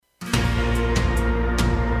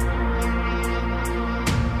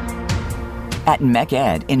At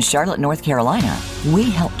MECED in Charlotte, North Carolina, we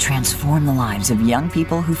help transform the lives of young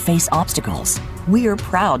people who face obstacles. We are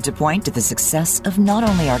proud to point to the success of not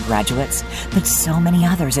only our graduates, but so many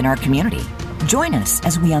others in our community. Join us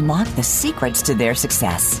as we unlock the secrets to their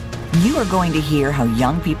success. You are going to hear how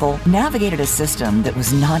young people navigated a system that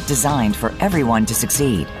was not designed for everyone to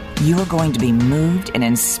succeed. You are going to be moved and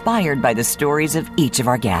inspired by the stories of each of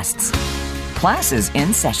our guests. Class is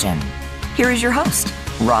in session. Here is your host,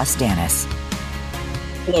 Ross Danis.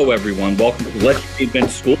 Hello, everyone. Welcome to Let's Reinvent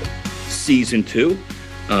School, Season 2.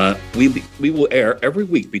 We will air every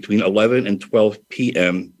week between 11 and 12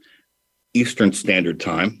 p.m. Eastern Standard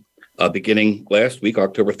Time, beginning last week,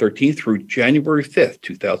 October 13th, through January 5th,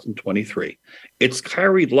 2023. It's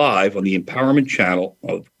carried live on the Empowerment Channel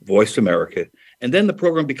of Voice America, and then the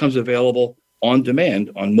program becomes available on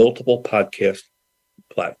demand on multiple podcast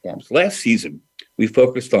platforms. Last season, we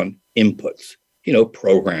focused on inputs,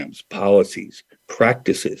 programs, policies,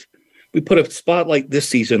 practices. We put a spotlight this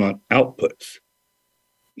season on outputs,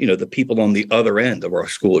 the people on the other end of our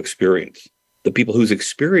school experience, the people whose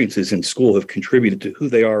experiences in school have contributed to who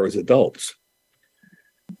they are as adults.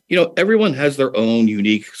 Everyone has their own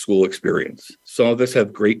unique school experience. Some of us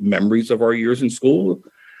have great memories of our years in school,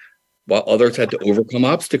 while others had to overcome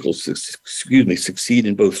obstacles to succeed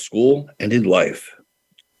in both school and in life.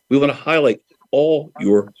 We want to highlight all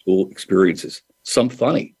your school experiences, some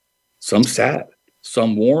funny, some sad,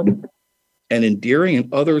 some warm and endearing,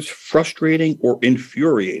 and others frustrating or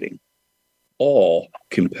infuriating, all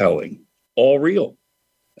compelling, all real,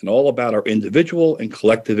 and all about our individual and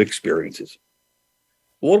collective experiences.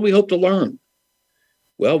 What do we hope to learn?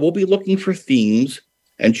 Well, we'll be looking for themes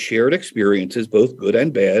and shared experiences, both good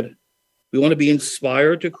and bad. We want to be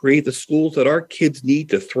inspired to create the schools that our kids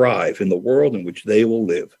need to thrive in the world in which they will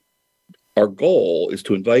live. Our goal is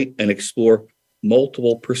to invite and explore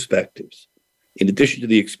multiple perspectives. In addition to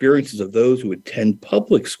the experiences of those who attend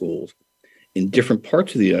public schools in different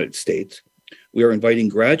parts of the United States, we are inviting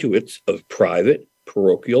graduates of private,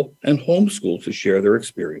 parochial, and home schools to share their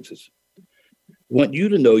experiences. We want you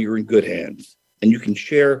to know you're in good hands, and you can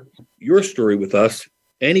share your story with us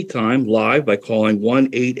anytime live by calling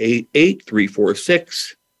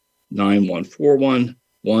 1-888-346-9141,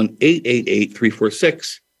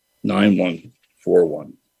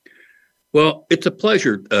 1-888-346-9141. Well, it's a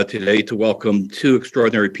pleasure today to welcome two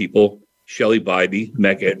extraordinary people, Shelley Bybee,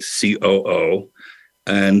 MECED COO,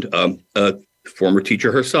 and a former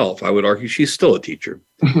teacher herself. I would argue she's still a teacher.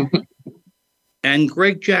 And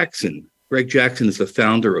Greg Jackson. Greg Jackson is the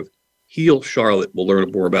founder of Heal Charlotte. We'll learn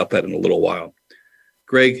more about that in a little while.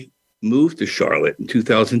 Greg moved to Charlotte in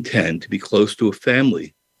 2010 to be close to his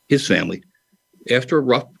family, after a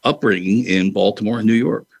rough upbringing in Baltimore and New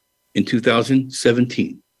York. In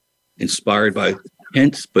 2017, inspired by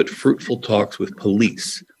tense but fruitful talks with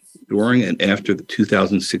police during and after the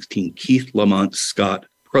 2016 Keith Lamont Scott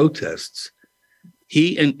protests,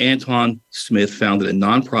 he and Anton Smith founded a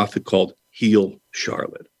nonprofit called Heal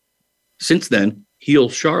Charlotte. Since then, Heal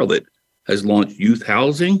Charlotte has launched youth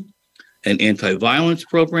housing and anti-violence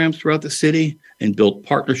programs throughout the city and built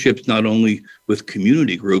partnerships not only with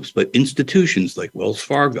community groups, but institutions like Wells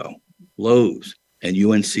Fargo, Lowe's, and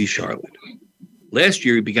UNC Charlotte. Last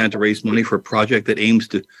year, he began to raise money for a project that aims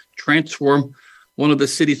to transform one of the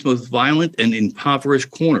city's most violent and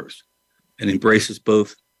impoverished corners and embraces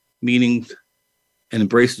both meanings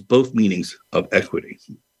of equity.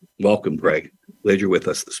 Welcome, Greg. Glad you're with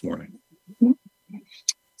us this morning.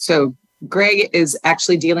 So Greg is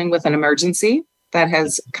actually dealing with an emergency that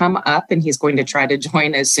has come up, and he's going to try to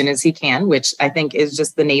join as soon as he can, which I think is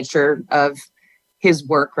just the nature of his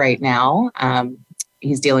work right now.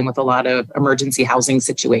 He's dealing with a lot of emergency housing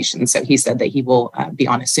situations. So he said that he will be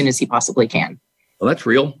on as soon as he possibly can. Well, that's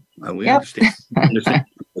real. We understand.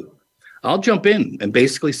 I'll jump in and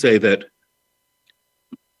basically say that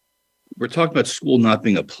we're talking about school not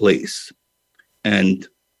being a place. And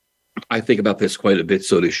I think about this quite a bit.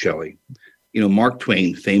 So does Shelley. Mark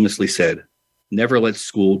Twain famously said, "Never let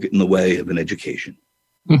school get in the way of an education."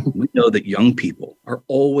 We know that young people are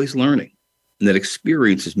always learning and that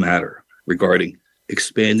experiences matter regarding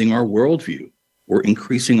expanding our worldview or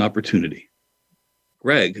increasing opportunity.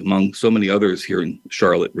 Greg, among so many others here in the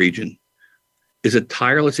Charlotte region, is a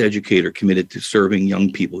tireless educator committed to serving young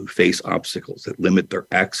people who face obstacles that limit their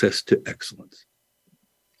access to excellence.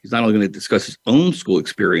 He's not only going to discuss his own school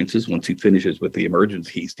experiences once he finishes with the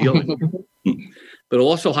emergency he's dealing with, but he'll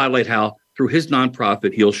also highlight how, through his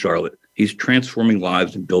nonprofit, Heal Charlotte, he's transforming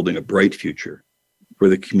lives and building a bright future for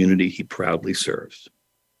the community he proudly serves.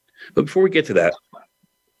 But before we get to that,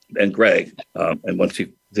 and Greg, and once he's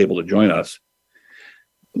able to join us,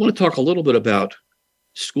 I want to talk a little bit about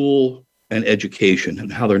school and education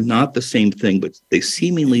and how they're not the same thing, but they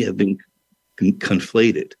seemingly have been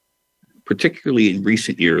conflated, particularly in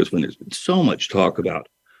recent years when there's been so much talk about,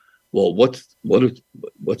 well, what's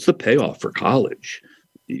the payoff for college?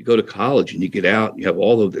 You go to college and you get out, and you have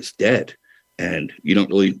all of this debt, and you're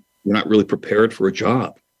not really prepared for a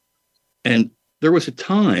job. And there was a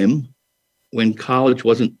time when college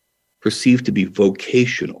wasn't perceived to be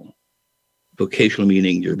vocational. Vocational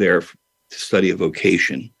meaning you're there to study a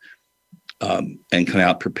vocation and come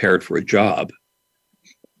out prepared for a job.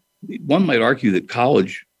 One might argue that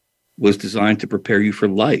college was designed to prepare you for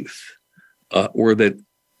life, or that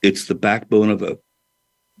it's the backbone of a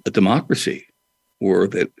democracy, or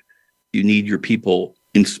that you need your people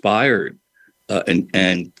inspired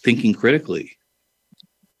and thinking critically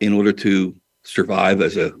in order to survive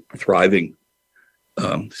as a thriving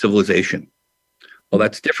civilization. Well,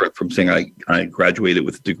 that's different from saying I graduated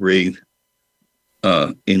with a degree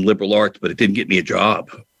in liberal arts, but it didn't get me a job.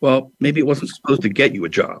 Well, maybe it wasn't supposed to get you a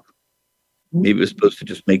job. Maybe it was supposed to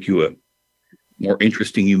just make you a more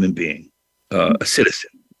interesting human being, a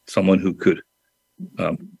citizen, someone who could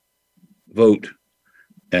vote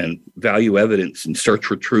and value evidence and search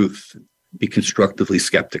for truth, be constructively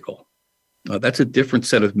skeptical. That's a different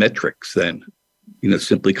set of metrics than,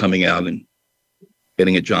 simply coming out and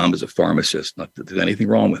getting a job as a pharmacist. Not that there's anything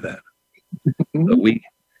wrong with that. But we,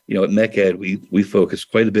 at MECED, we focus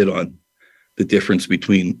quite a bit on the difference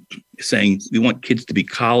between saying we want kids to be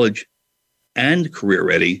college and career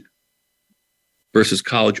ready versus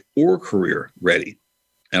college or career ready.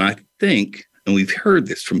 And I think, and we've heard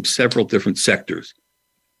this from several different sectors,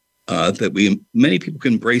 that many people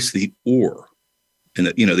can embrace the or, and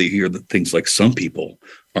that, they hear the things like some people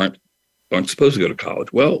aren't supposed to go to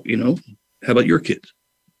college. Well, how about your kids?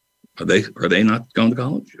 Are they not going to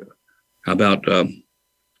college? How about,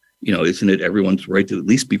 isn't it everyone's right to at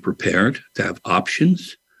least be prepared to have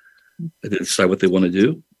options, to decide what they want to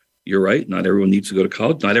do? You're right. Not everyone needs to go to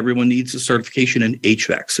college. Not everyone needs a certification in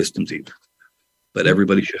HVAC systems either. But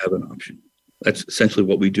everybody should have an option. That's essentially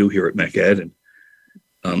what we do here at MECED.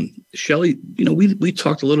 And Shelley, we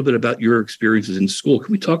talked a little bit about your experiences in school.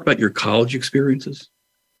 Can we talk about your college experiences?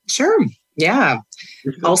 Sure. Yeah.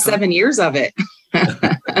 All 7 years of it.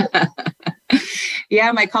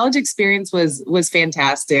 Yeah, my college experience was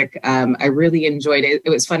fantastic. I really enjoyed it.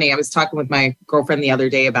 It was funny. I was talking with my girlfriend the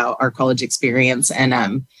other day about our college experience,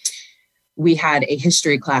 and we had a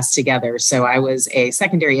history class together. So I was a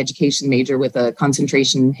secondary education major with a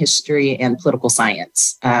concentration in history and political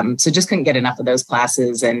science. So just couldn't get enough of those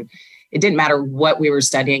classes. And it didn't matter what we were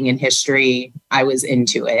studying in history, I was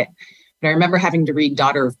into it. But I remember having to read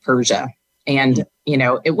Daughter of Persia. And,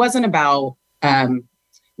 it wasn't about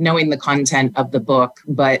knowing the content of the book,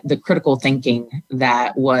 but the critical thinking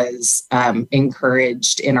that was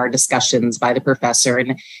encouraged in our discussions by the professor,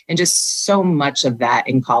 and just so much of that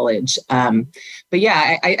in college. But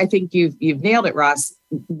yeah, I think you've nailed it, Ross.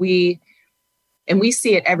 We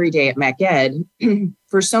see it every day at MECED.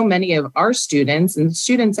 For so many of our students and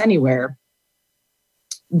students anywhere,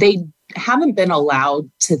 they haven't been allowed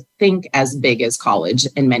to think as big as college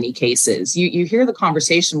in many cases. You hear the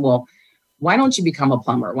conversation, well, why don't you become a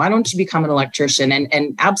plumber? Why don't you become an electrician?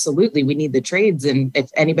 And absolutely, we need the trades. And if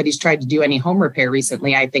anybody's tried to do any home repair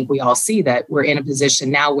recently, I think we all see that we're in a position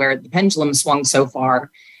now where the pendulum swung so far,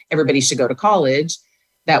 everybody should go to college,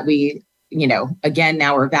 that we, again,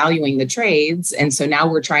 now we're valuing the trades. And so now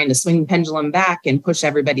we're trying to swing the pendulum back and push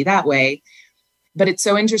everybody that way. But it's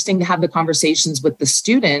so interesting to have the conversations with the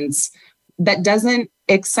students that doesn't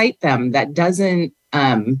excite them, that doesn't,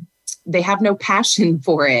 they have no passion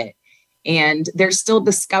for it. And they're still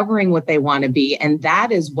discovering what they want to be. And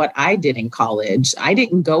that is what I did in college. I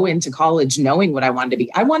didn't go into college knowing what I wanted to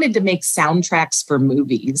be. I wanted to make soundtracks for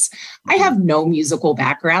movies. I have no musical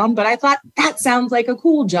background, but I thought that sounds like a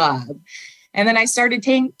cool job. And then I started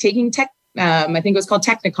taking tech, I think it was called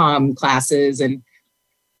Technicom classes, and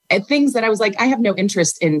things that I was like, I have no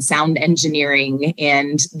interest in sound engineering,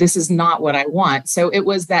 and this is not what I want. So it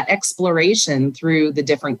was that exploration through the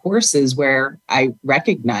different courses where I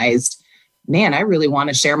recognized, man, I really want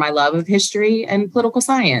to share my love of history and political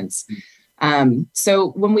science. So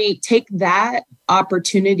when we take that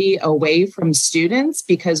opportunity away from students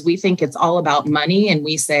because we think it's all about money, and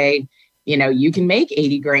we say, you can make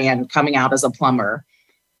 80 grand coming out as a plumber.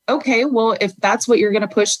 Okay, well, if that's what you're going to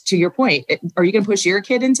push, to your point, are you going to push your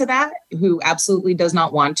kid into that, who absolutely does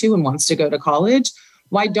not want to and wants to go to college?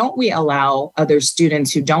 Why don't we allow other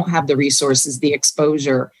students who don't have the resources, the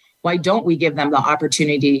exposure? Why don't we give them the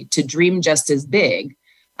opportunity to dream just as big?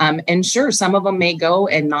 And sure, some of them may go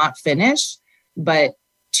and not finish, but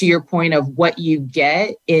to your point of what you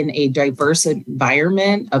get in a diverse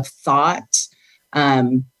environment of thought,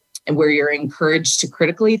 and where you're encouraged to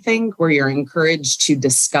critically think, where you're encouraged to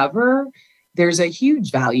discover, there's a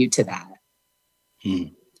huge value to that.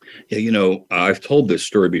 Yeah, I've told this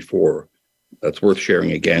story before. That's worth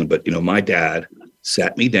sharing again. But, my dad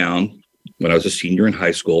sat me down when I was a senior in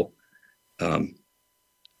high school,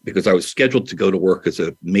 because I was scheduled to go to work as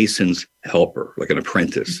a mason's helper, like an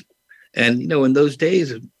apprentice. And, in those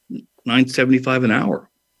days, $9.75 an hour.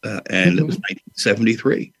 And it was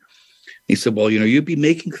 1973. He said, well, you'd be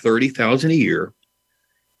making $30,000 a year.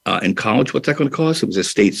 In college, what's that going to cost? It was a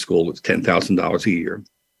state school. It's $10,000 a year.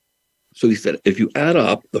 So he said, if you add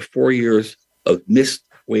up the 4 years of missed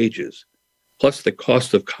wages plus the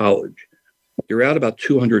cost of college, you're out about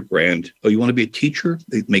 $200,000. Oh, you want to be a teacher?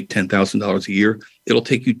 They make $10,000 a year. It'll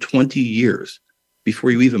take you 20 years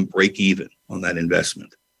before you even break even on that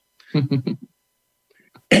investment. And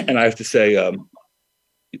I have to say, I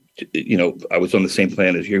was on the same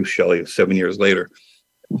plan as you, Shelley, 7 years later.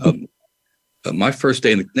 My first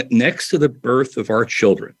day, next to the birth of our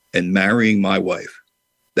children and marrying my wife,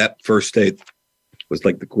 that first day was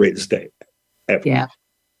like the greatest day ever.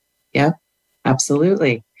 Yeah,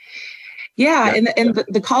 absolutely. Yeah. And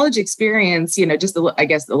the college experience, just I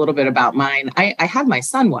guess a little bit about mine. I had my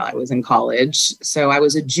son while I was in college. So I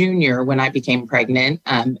was a junior when I became pregnant,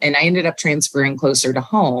 and I ended up transferring closer to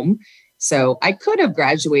home. So I could have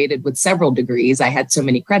graduated with several degrees. I had so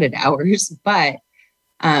many credit hours, but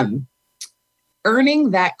earning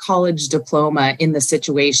that college diploma in the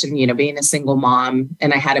situation, being a single mom,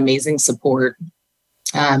 and I had amazing support.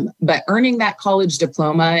 But earning that college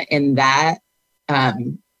diploma in that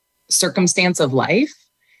circumstance of life,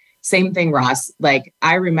 same thing, Ross. Like,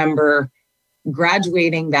 I remember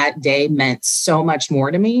graduating that day meant so much more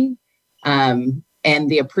to me. And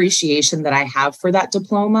the appreciation that I have for that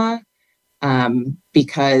diploma,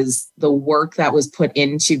 because the work that was put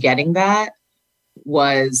into getting that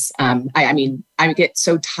was, I get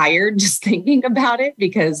so tired just thinking about it,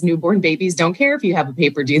 because newborn babies don't care if you have a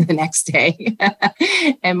paper due the next day.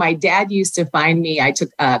 And my dad used to find me, I took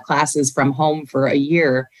classes from home for a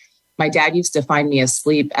year. My dad used to find me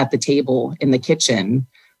asleep at the table in the kitchen,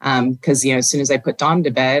 because, as soon as I put Dawn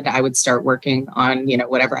to bed, I would start working on,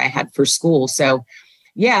 whatever I had for school. So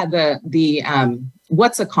yeah, the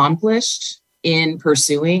what's accomplished in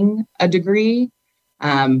pursuing a degree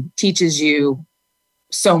teaches you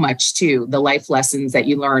so much too. The life lessons that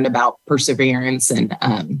you learn about perseverance and,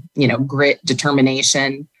 grit,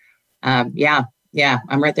 determination. Yeah,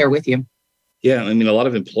 I'm right there with you. Yeah. I mean, a lot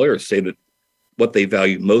of employers say that what they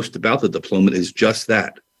value most about the diploma is just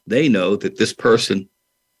that. They know that this person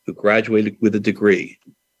who graduated with a degree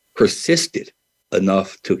persisted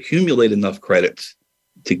enough to accumulate enough credits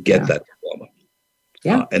to get that diploma.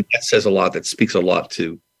 Yeah. And that says a lot. That speaks a lot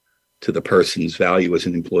to the person's value as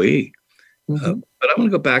an employee. But I want to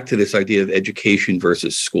go back to this idea of education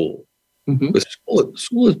versus school.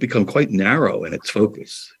 School has become quite narrow in its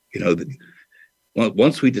focus.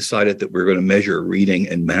 Once we decided that we're going to measure reading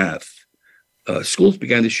and math, schools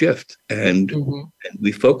began to shift, and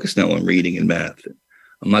we focus now on reading and math.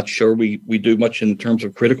 I'm not sure we do much in terms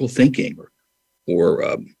of critical thinking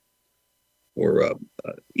or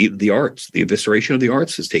the arts. The evisceration of the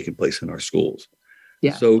arts has taken place in our schools.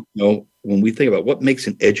 Yeah. So, when we think about what makes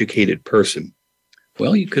an educated person,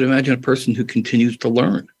 well, you could imagine a person who continues to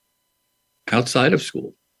learn outside of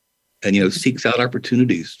school and, seeks out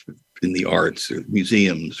opportunities in the arts or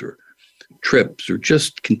museums or trips, or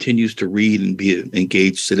just continues to read and be an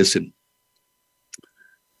engaged citizen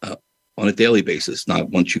on a daily basis, not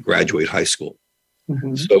once you graduate high school.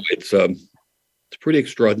 So it's pretty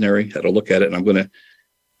extraordinary how to look at it. And I'm going to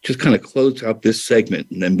just kind of close out this segment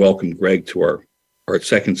and then welcome Greg to our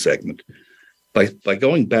second segment by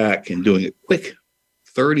going back and doing a quick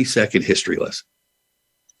 30-second history lesson.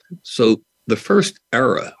 So the first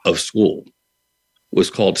era of school was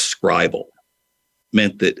called scribal.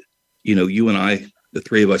 Meant that, you and I, the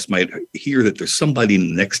three of us, might hear that there's somebody in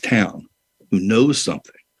the next town who knows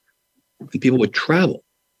something. And people would travel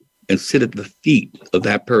and sit at the feet of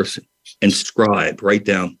that person and scribe, write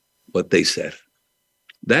down what they said.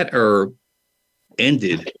 That era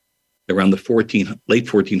ended around the late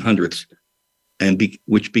 1400s,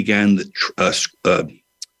 which began the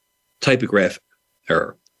typograph era.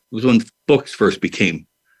 It was when books first became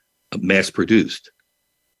mass produced.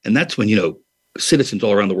 And that's when, citizens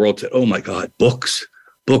all around the world said, oh my God, books,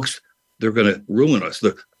 they're going to ruin us.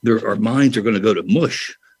 Our minds are going to go to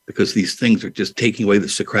mush because these things are just taking away the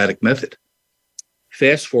Socratic method.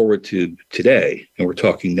 Fast forward to today, and we're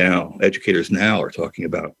talking now, educators now are talking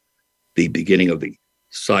about the beginning of the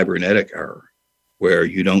cybernetic era where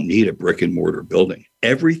you don't need a brick and mortar building.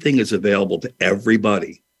 Everything is available to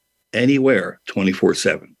everybody, anywhere,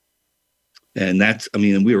 24/7. And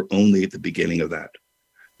we were only at the beginning of that.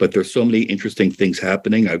 But there's so many interesting things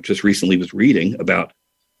happening. I just recently was reading about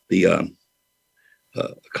the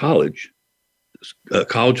college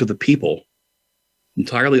of the people,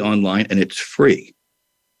 entirely online, and it's free.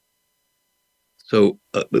 So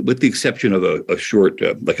with the exception of a short,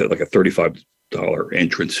 like a $35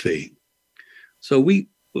 entrance fee. So we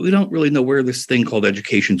don't really know where this thing called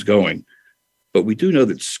education's going. But we do know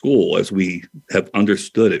that school, as we have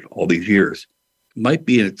understood it all these years, might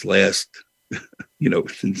be in its last,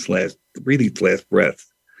 breathing its last breath.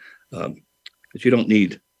 Because you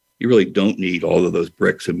really don't need all of those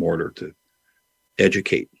bricks and mortar to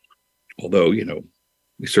educate. Although, we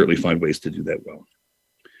certainly find ways to do that well.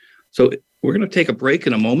 So we're going to take a break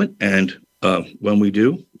in a moment. And when we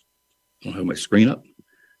do, I don't have my screen up.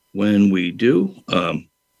 When we do,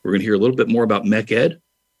 we're going to hear a little bit more about MECED.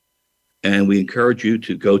 And we encourage you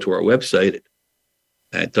to go to our website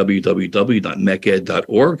at www.meced.org.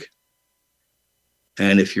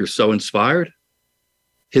 And if you're so inspired,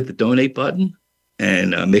 hit the donate button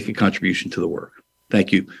and make a contribution to the work.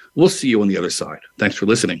 Thank you. We'll see you on the other side. Thanks for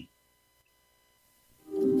listening.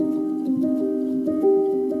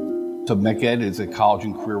 So MECED is a college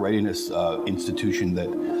and career readiness institution that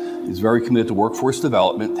is very committed to workforce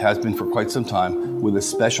development, has been for quite some time, with a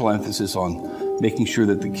special emphasis on making sure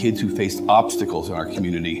that the kids who face obstacles in our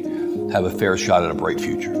community have a fair shot at a bright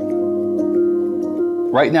future.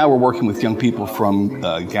 Right now, we're working with young people from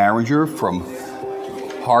Garinger, from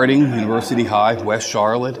Harding, University High, West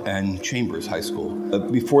Charlotte, and Chambers High School.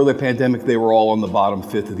 Before the pandemic, they were all on the bottom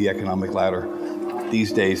fifth of the economic ladder.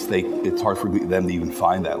 These days, it's hard for them to even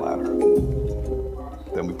find that ladder.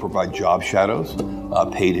 Then we provide job shadows,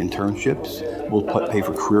 paid internships. We'll pay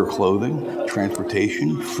for career clothing,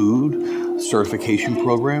 transportation, food, certification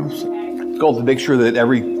programs. The goal is to make sure that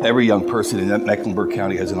every young person in Mecklenburg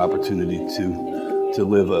County has an opportunity to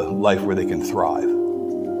live a life where they can thrive,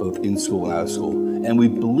 both in school and out of school. And we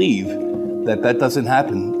believe that doesn't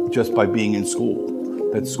happen just by being in school,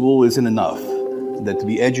 that school isn't enough, that to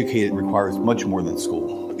be educated requires much more than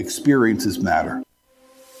school. Experiences matter.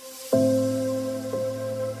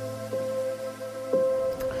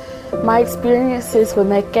 My experiences with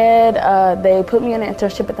MECED, they put me in an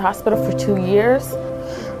internship at the hospital for 2 years.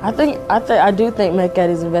 I do think MECED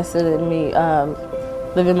is invested in me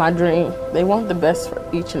living my dream. They want the best for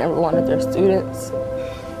each and every one of their students.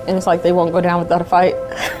 And it's like they won't go down without a fight.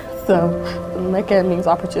 So MECED means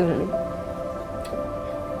opportunity,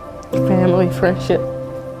 family, friendship.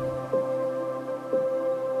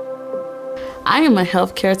 I am a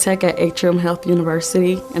healthcare tech at Atrium Health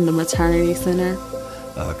University in the Maternity Center.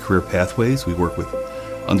 Career pathways. We work with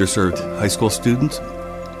underserved high school students.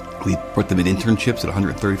 We put them in internships at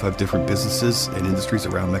 135 different businesses and industries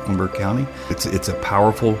around Mecklenburg County. It's a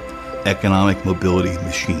powerful economic mobility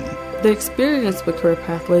machine. The experience with career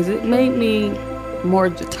pathways, it made me more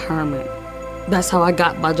determined. That's how I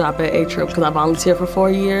got my job at Atrium, because I volunteered for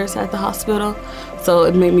 4 years at the hospital. So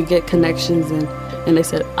it made me get connections, and they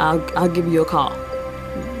said, I'll give you a call.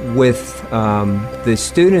 With the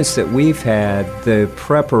students that we've had, the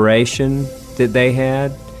preparation that they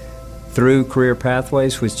had through career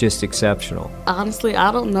pathways was just exceptional. Honestly,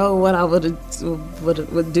 I don't know what I would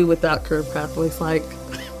do without career pathways. Like,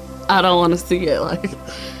 I don't want to see it. Like,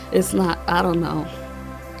 it's not, I don't know,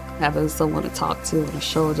 having someone to talk to and a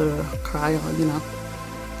shoulder to cry on,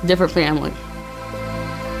 different family.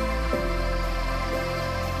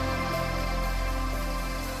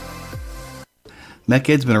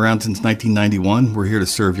 MECED's been around since 1991. We're here to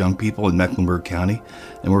serve young people in Mecklenburg County,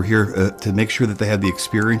 and we're here to make sure that they have the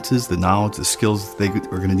experiences, the knowledge, the skills that they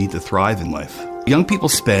are going to need to thrive in life. Young people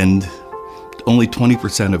spend only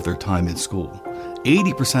 20% of their time in school.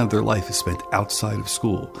 80% of their life is spent outside of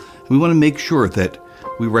school. And we want to make sure that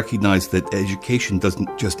we recognize that education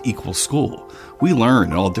doesn't just equal school. We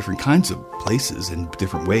learn in all different kinds of places in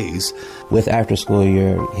different ways. With after school,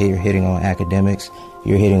 you're hitting on academics.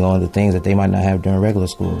 You're hitting on the things that they might not have during regular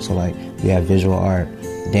school. So like we have visual art,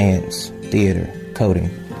 dance, theater, coding.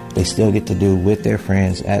 They still get to do with their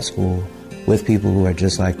friends at school, with people who are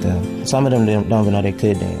just like them. Some of them don't even know they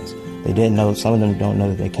could dance. They didn't know, some of them don't know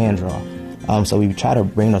that they can draw. So we try to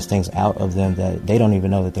bring those things out of them that they don't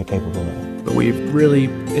even know that they're capable of. But we've really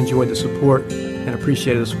enjoyed the support and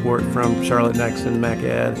appreciated the support from Charlotte Next and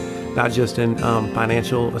MECED, not just in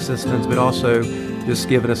financial assistance, but also just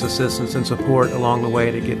giving us assistance and support along the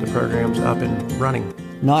way to get the programs up and running.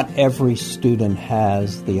 Not every student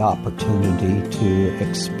has the opportunity to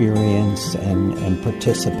experience and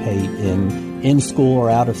participate in school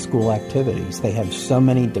or out of school activities. They have so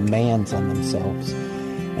many demands on themselves.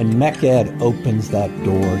 And MECED opens that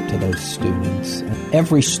door to those students.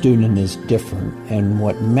 Every student is different, and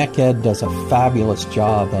what MECED does a fabulous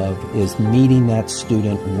job of is meeting that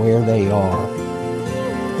student where they are.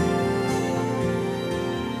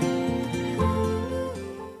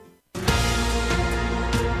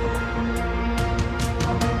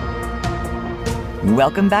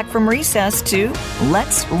 Welcome back from recess to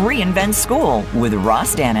Let's Reinvent School with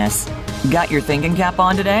Ross Dennis. Got your thinking cap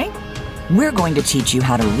on today? We're going to teach you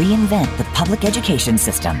how to reinvent the public education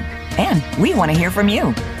system. And we want to hear from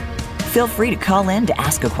you. Feel free to call in to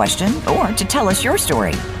ask a question or to tell us your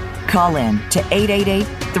story. Call in to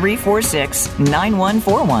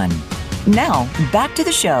 888-346-9141. Now, back to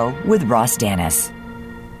the show with Ross Dennis.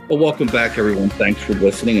 Well, welcome back, everyone. Thanks for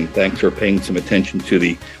listening, and thanks for paying some attention to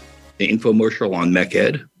the infomercial on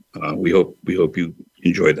MECED. We hope you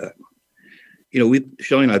enjoyed that.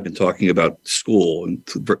 Shelley and I have been talking about school and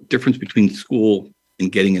the difference between school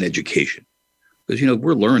and getting an education. Because,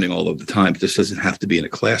 we're learning all of the time. This doesn't have to be in a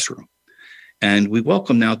classroom. And we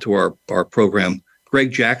welcome now to our program,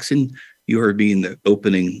 Greg Jackson. You heard me in the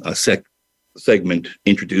opening segment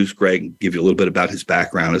introduce Greg, give you a little bit about his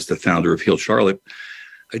background as the founder of Heal Charlotte.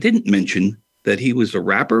 I didn't mention that he was a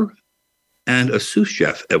rapper and a sous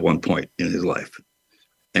chef at one point in his life.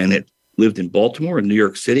 And it lived in Baltimore and New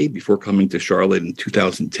York City before coming to Charlotte in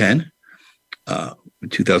 2010. In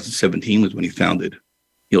 2017 was when he founded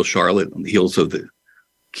Heal Charlotte on the heels of the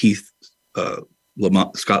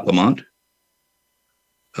Scott Lamont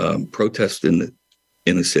protest in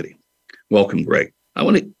the city. Welcome, Greg. I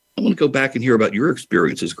want to go back and hear about your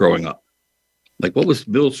experiences growing up. Like, what was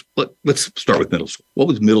middle school? Let's start with middle school. What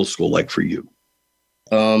was middle school like for you?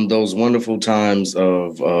 Those wonderful times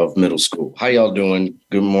of middle school. How y'all doing?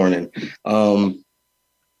 Good morning.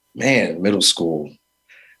 Middle school.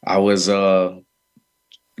 I was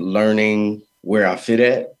learning where I fit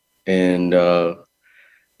at and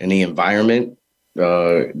in the environment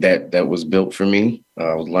that was built for me.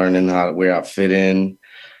 I was learning where I fit in,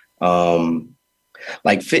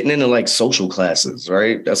 like fitting into like social classes,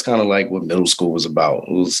 right? That's kind of like what middle school was about.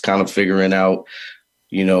 It was kind of figuring out,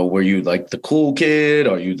 were you like the cool kid?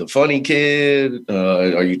 Are you the funny kid?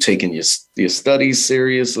 Are you taking your studies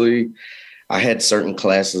seriously? I had certain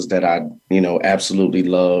classes that I, absolutely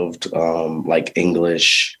loved, like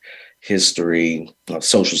English, history,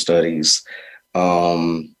 social studies.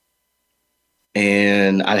 And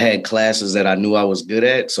I had classes that I knew I was good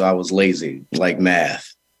at, so I was lazy, like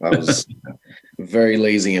math. I was very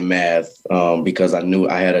lazy in math because I knew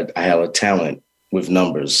I had a talent with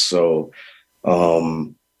numbers. So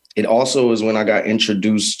it also is when I got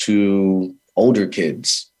introduced to older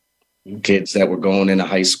kids that were going into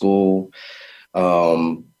high school,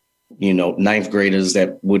 ninth graders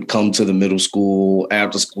that would come to the middle school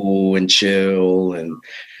after school and chill, and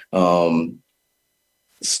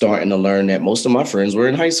starting to learn that most of my friends were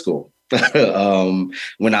in high school.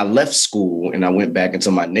 When I left school and I went back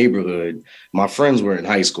into my neighborhood, my friends were in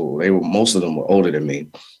high school. Most of them were older than me.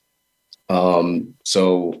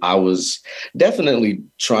 So I was definitely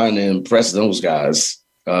trying to impress those guys.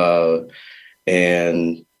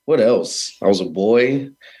 And what else? I was a boy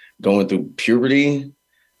going through puberty.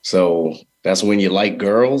 So that's when you like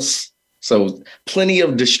girls. So plenty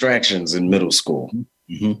of distractions in middle school.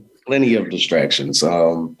 Mm-hmm. Plenty of distractions.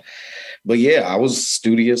 But yeah, I was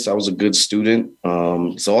studious. I was a good student.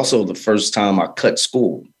 So also the first time I cut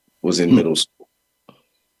school was in middle school.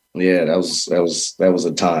 Yeah, that was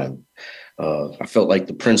a time. I felt like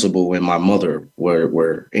the principal and my mother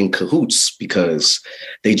were in cahoots because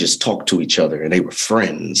they just talked to each other and they were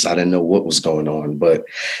friends. I didn't know what was going on. But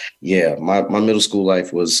yeah, my middle school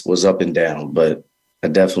life was up and down, but I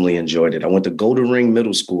definitely enjoyed it. I went to Golden Ring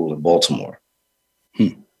Middle School in Baltimore.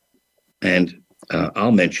 And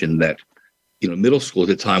I'll mention that, middle school is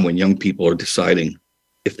a time when young people are deciding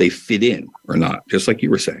if they fit in or not, just like you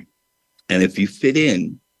were saying. And if you fit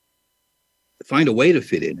in, find a way to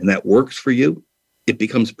fit in, and that works for you, it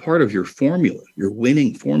becomes part of your formula, your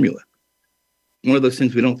winning formula. One of those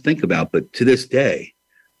things we don't think about, but to this day,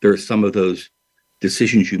 there are some of those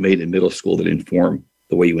decisions you made in middle school that inform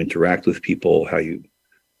the way you interact with people, how you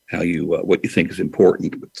what you think is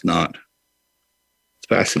important, what's not. It's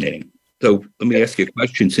fascinating. So let me ask you a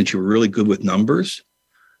question. Since you were really good with numbers,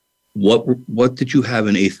 what did you have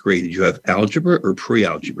in 8th grade? Did you have algebra or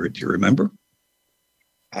pre-algebra? Do you remember?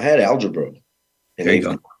 I had algebra. There you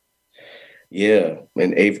go. Yeah,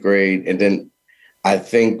 in 8th grade. And then I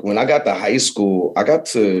think when I got to high school, I got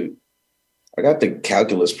to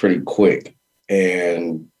calculus pretty quick.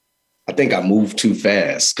 And I think I moved too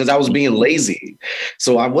fast because I was being lazy.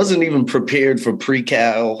 So I wasn't even prepared for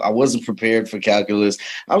pre-cal. I wasn't prepared for calculus.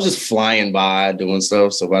 I was just flying by doing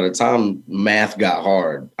stuff. So by the time math got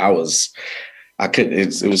hard, it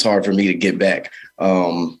was hard for me to get back.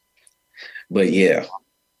 But yeah,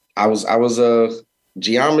 I was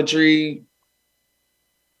geometry,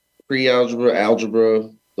 pre-algebra, algebra.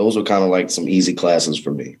 Those were kind of like some easy classes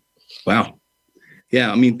for me. Wow. Yeah,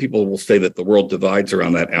 I mean, people will say that the world divides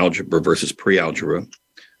around that algebra versus pre-algebra,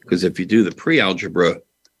 because if you do the pre-algebra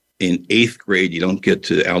in 8th grade, you don't get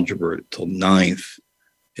to algebra until 9th.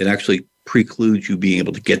 It actually precludes you being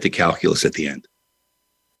able to get to calculus at the end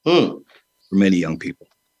for many young people.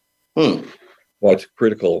 Well, it's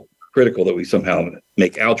critical that we somehow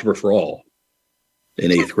make algebra for all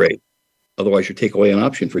in 8th grade. Otherwise, you take away an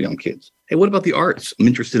option for young kids. Hey, what about the arts? I'm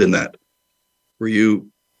interested in that.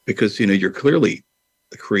 Because you're clearly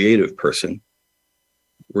a creative person.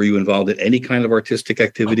 Were you involved in any kind of artistic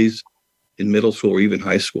activities in middle school or even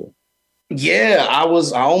high school? Yeah, I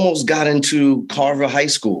almost got into Carver High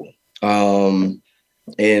School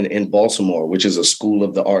in Baltimore, which is a school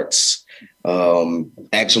of the arts.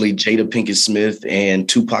 Actually, Jada Pinkett Smith and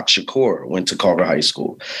Tupac Shakur went to Carver High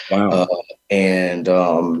School. Wow. And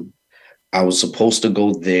I was supposed to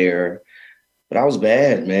go there, but I was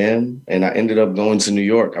bad, man. And I ended up going to New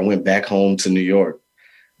York. I went back home to New York.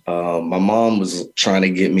 My mom was trying to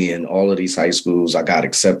get me in all of these high schools. I got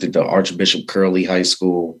accepted to Archbishop Curley High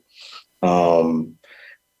School in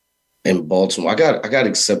Baltimore. I got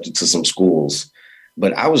accepted to some schools,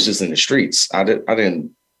 but I was just in the streets. I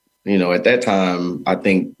didn't, at that time, I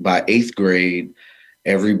think by 8th grade,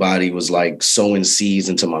 everybody was like sowing seeds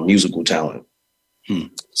into my musical talent.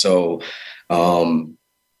 So, I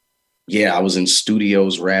was in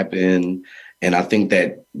studios rapping. And I think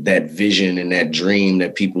that vision and that dream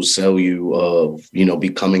that people sell you of,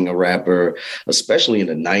 becoming a rapper, especially in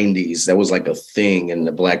the 90s, that was like a thing in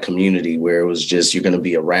the Black community where it was just, you're going to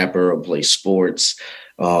be a rapper or play sports.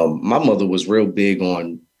 My mother was real big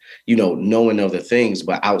on, knowing other things,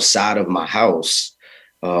 but outside of my house,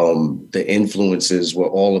 the influences were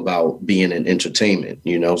all about being in entertainment,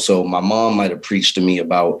 so my mom might have preached to me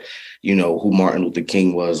about, who Martin Luther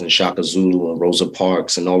King was and Shaka Zulu and Rosa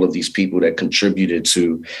Parks and all of these people that contributed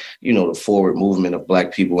to, the forward movement of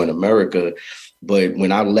Black people in America. But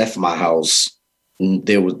when I left my house,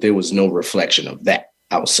 there was no reflection of that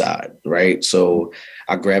outside. Right. So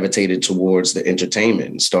I gravitated towards the entertainment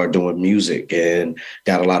and started doing music and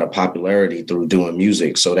got a lot of popularity through doing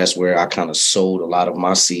music. So that's where I kind of sowed a lot of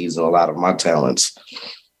my seeds and a lot of my talents.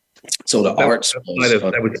 So the arts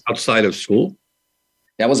that was outside of school.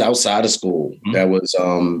 That was outside of school. Mm-hmm. That was,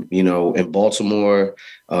 in Baltimore.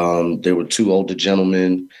 There were 2 older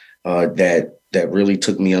gentlemen that really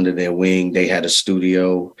took me under their wing. They had a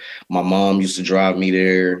studio. My mom used to drive me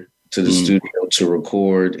there to the studio to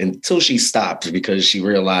record until she stopped because she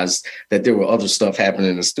realized that there were other stuff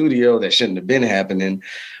happening in the studio that shouldn't have been happening.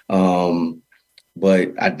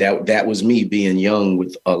 But that was me being young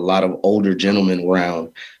with a lot of older gentlemen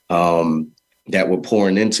around that were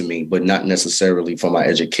pouring into me, but not necessarily for my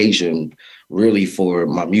education, really for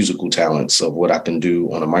my musical talents of what I can do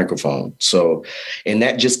on a microphone. So, and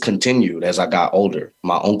that just continued as I got older.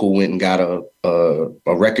 My uncle went and got a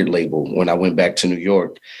record label when I went back to New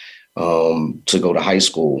York to go to high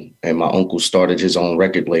school. And my uncle started his own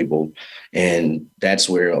record label. And that's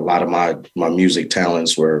where a lot of my music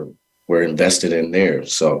talents were invested in there.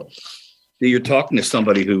 So you're talking to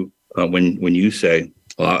somebody who, when you say,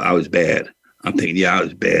 well, I was bad, I'm thinking, yeah, I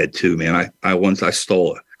was bad too, man. I once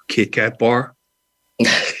stole a Kit Kat bar.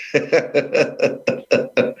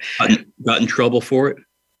 got in trouble for it.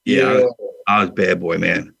 Yeah. I was bad boy,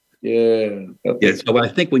 man. Yeah. Yeah. So I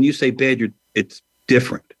think when you say bad, it's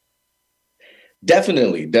different.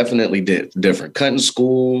 Definitely different. Cutting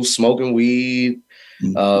school, smoking weed,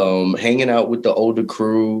 hanging out with the older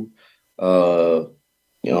crew, getting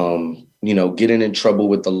in trouble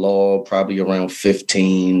with the law, probably around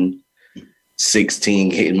 15, 16,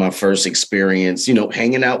 getting my first experience,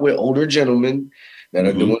 hanging out with older gentlemen that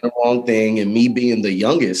are doing the wrong thing. And me being the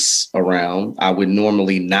youngest around, I would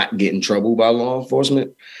normally not get in trouble by law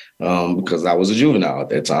enforcement because I was a juvenile at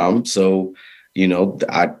that time. So,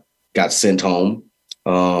 I got sent home,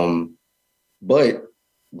 but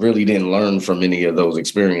really didn't learn from any of those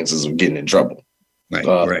experiences of getting in trouble.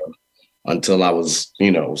 Right. Until I was,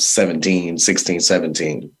 16,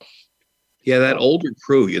 17. Yeah, that older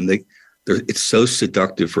crew, and it's so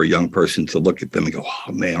seductive for a young person to look at them and go,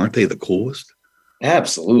 oh, man, aren't they the coolest?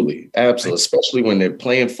 Absolutely. Absolutely. Especially when they're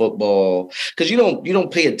playing football, because you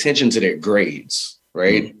don't pay attention to their grades,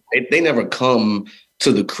 right? They never come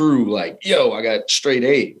to the crew like, yo, I got straight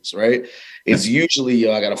A's, right? It's usually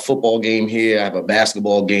I got a football game here, I have a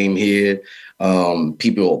basketball game here.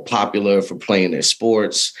 People are popular for playing their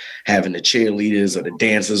sports, having the cheerleaders or the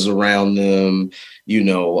dancers around them.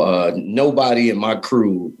 Nobody in my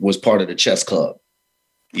crew was part of the chess club.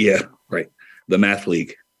 Yeah, right. The math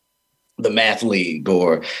league.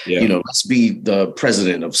 Or, let's be the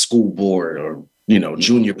president of school board or,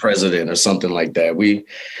 junior president or something like that. We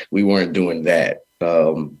weren't doing that.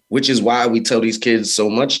 Which is why we tell these kids so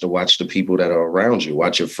much to watch the people that are around you,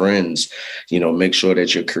 watch your friends, make sure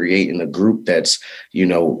that you're creating a group that's,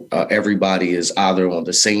 everybody is either on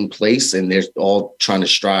the same place and they're all trying to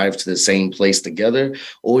strive to the same place together,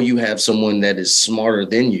 or you have someone that is smarter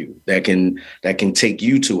than you that can take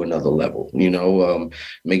you to another level.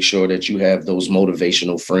 Make sure that you have those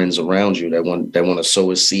motivational friends around you that want to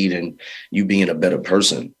sow a seed in you being a better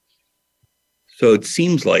person. So it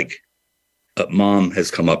seems like mom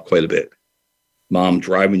has come up quite a bit. Mom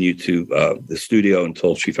driving you to the studio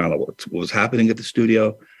until she found out what was happening at the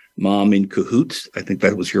studio. Mom in cahoots. I think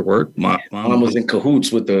that was your word. Mom was in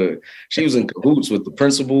cahoots with the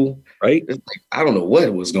principal. Right. I don't know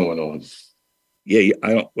what was going on. Yeah,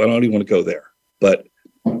 I don't even want to go there. But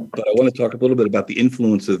I want to talk a little bit about the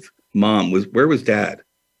influence of mom. Where was dad?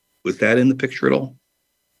 Was dad in the picture at all?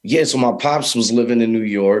 Yeah. So my pops was living in New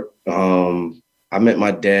York. I met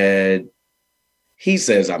my dad. He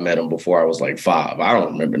says I met him before I was like 5. I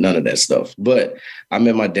don't remember none of that stuff. But I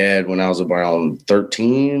met my dad when I was around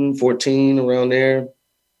 13, 14, around there.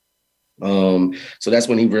 So that's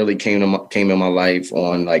when he really came in my life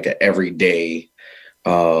on like an everyday,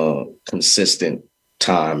 consistent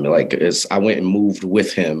time. Like I went and moved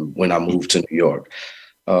with him when I moved to New York.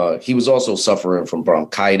 He was also suffering from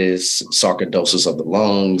bronchitis, sarcoidosis of the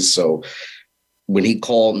lungs. So when he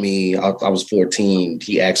called me, I was 14.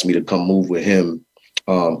 He asked me to come move with him.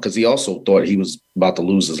 Because he also thought he was about to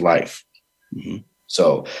lose his life. Mm-hmm.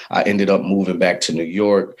 So I ended up moving back to New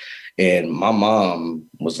York, and my mom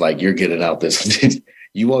was like, "You're getting out this.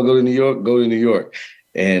 You want to go to New York? Go to New York."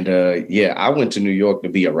 And I went to New York to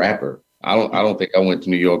be a rapper. I don't think I went to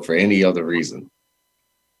New York for any other reason.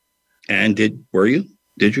 And did you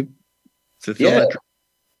fulfill that?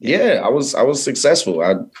 Yeah, I was successful.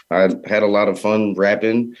 I had a lot of fun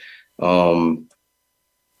rapping.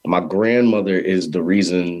 My grandmother is the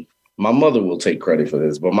reason. My mother will take credit for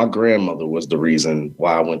this, but my grandmother was the reason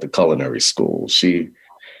why I went to culinary school. She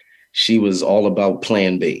was all about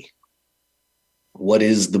plan B. What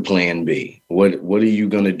is the plan B? What are you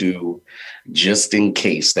going to do just in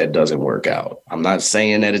case that doesn't work out? I'm not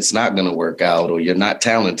saying that it's not going to work out or you're not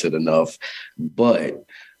talented enough, but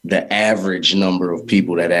the average number of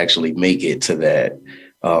people that actually make it to that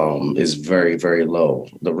is very, very low.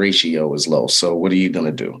 The ratio is low. So what are you going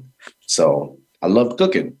to do? So I loved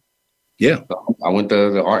cooking. Yeah. I went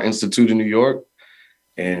to the Art Institute in New York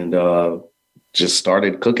and just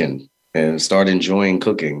started cooking and started enjoying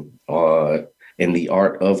cooking and the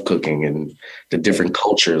art of cooking and the different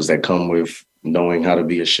cultures that come with knowing how to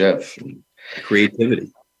be a chef.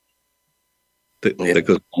 Creativity that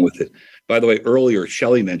goes along with it. By the way, earlier,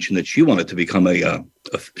 Shelley mentioned that she wanted to become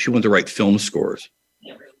she wanted to write film scores.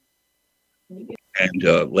 And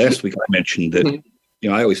last week I mentioned that,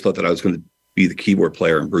 I always thought that I was going to be the keyboard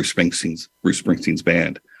player in Bruce Springsteen's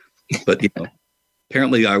band. But,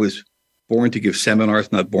 apparently I was born to give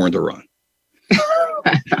seminars, not born to run.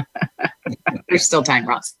 There's still time,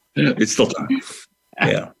 Ross. It's still time.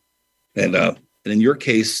 Yeah. And in your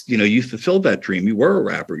case, you fulfilled that dream. You were a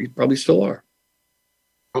rapper. You probably still are.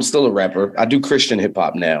 I'm still a rapper. I do Christian hip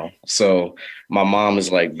hop now. So my mom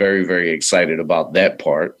is like very, very excited about that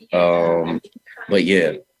part. But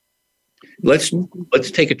yeah. Let's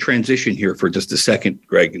take a transition here for just a second,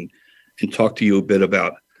 Greg, and talk to you a bit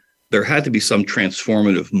about, there had to be some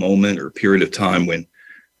transformative moment or period of time when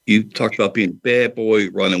you talked about being a bad boy,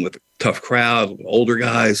 running with a tough crowd, with older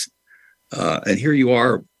guys. And here you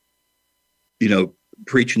are,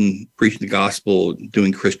 preaching the gospel,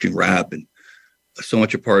 doing Christian rap, and so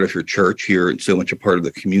much a part of your church here and so much a part of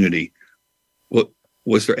the community.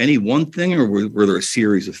 Was there any one thing, or were there a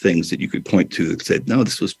series of things that you could point to that said, no,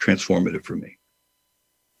 this was transformative for me?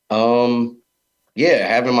 Yeah,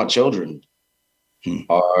 having my children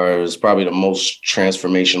is probably the most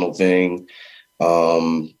transformational thing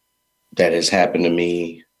that has happened to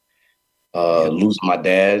me. Losing my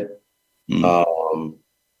dad.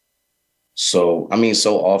 So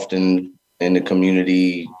often in the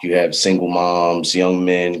community, you have single moms, young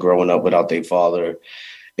men growing up without their father.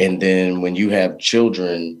 And then when you have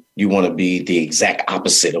children, you want to be the exact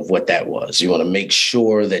opposite of what that was. You want to make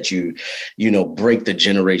sure that you break the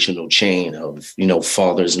generational chain of,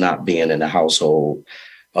 fathers not being in the household.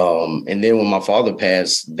 And then when my father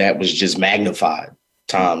passed, that was just magnified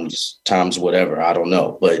times whatever. I don't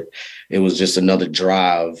know. But it was just another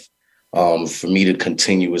drive for me to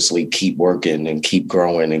continuously keep working and keep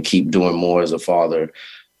growing and keep doing more as a father.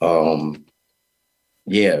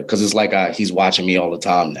 Because it's like he's watching me all the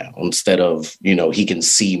time now, instead of, he can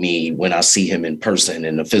see me when I see him in person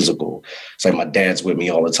in the physical. It's like my dad's with me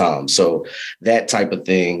all the time. So that type of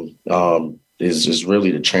thing is just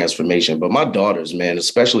really the transformation. But my daughters, man,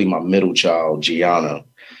 especially my middle child, Gianna,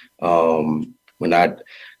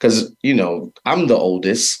 because, I'm the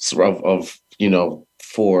oldest of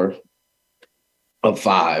 4 of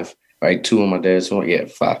 5, right? 2 on my dad's phone. Yeah,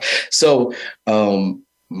 5. So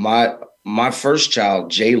my first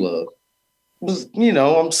child, Jayla, was,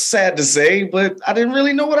 I'm sad to say, but I didn't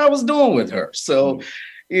really know what I was doing with her. So,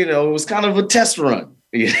 it was kind of a test run,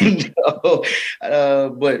 but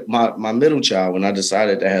my middle child, when I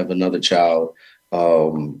decided to have another child,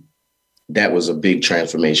 that was a big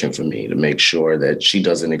transformation for me, to make sure that she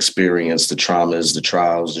doesn't experience the traumas, the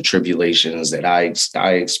trials, the tribulations that I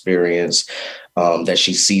experience, that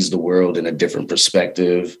she sees the world in a different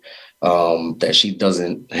perspective, that she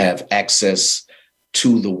doesn't have access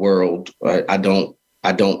to the world. I don't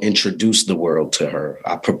introduce the world to her.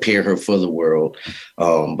 I prepare her for the world,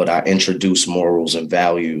 but I introduce morals and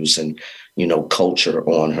values and, culture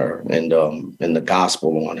on her and the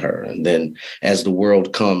gospel on her. And then as the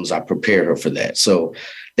world comes, I prepare her for that. So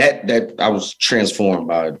that I was transformed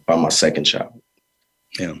by my second child.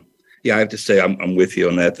 Yeah. I have to say I'm with you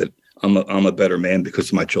on that I'm a better man because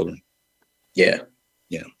of my children. Yeah.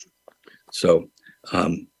 So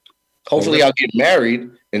hopefully I'll get married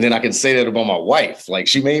and then I can say that about my wife. Like,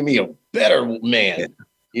 she made me a better man.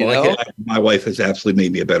 Yeah. My wife has absolutely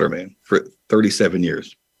made me a better man for 37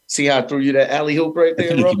 years. See how I threw you that alley hoop right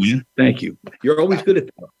there, bro? Thank you, man. Thank you. You're always good at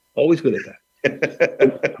that. Always good at that.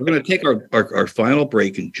 We're going to take our final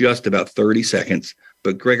break in just about 30 seconds.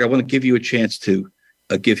 But Greg, I want to give you a chance to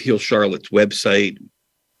give Heal Charlotte's website,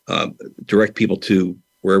 direct people to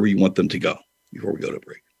wherever you want them to go before we go to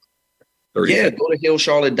break. Go to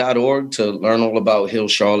healcharlotte.org to learn all about Heal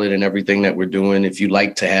Charlotte and everything that we're doing. If you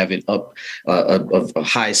like to have it up a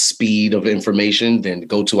high speed of information, then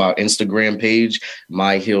go to our Instagram page,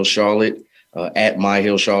 My Heal Charlotte, at My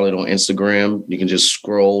Heal Charlotte on Instagram. You can just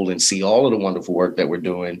scroll and see all of the wonderful work that we're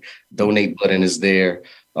doing. Donate button is there.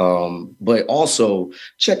 But also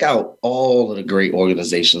check out all of the great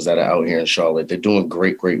organizations that are out here in Charlotte. They're doing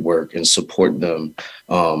great work, and support them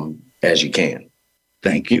as you can.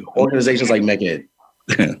 Thank you. Organizations like MECAD.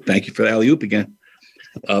 Thank you for the alley-oop again.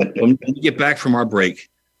 When we get back from our break,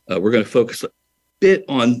 we're going to focus a bit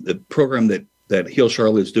on the program that Heal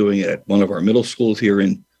Charlotte is doing at one of our middle schools here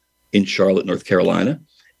in Charlotte, North Carolina,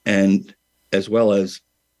 and as well as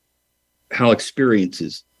how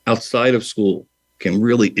experiences outside of school can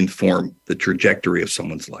really inform the trajectory of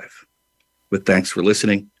someone's life. But thanks for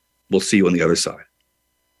listening. We'll see you on the other side.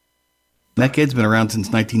 MECAD's been around since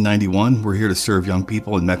 1991. We're here to serve young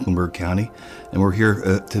people in Mecklenburg County, and we're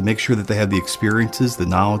here to make sure that they have the experiences, the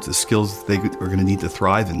knowledge, the skills that they are going to need to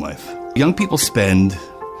thrive in life. Young people spend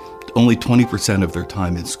only 20% of their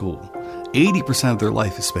time in school. 80% of their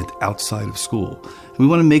life is spent outside of school. And we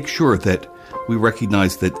want to make sure that we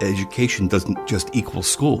recognize that education doesn't just equal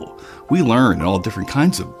school. We learn in all different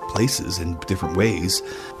kinds of places and different ways.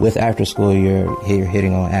 With after school, you're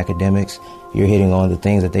hitting on academics. You're hitting on the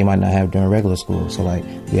things that they might not have during regular school. So like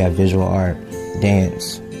we have visual art,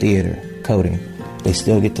 dance, theater, coding. They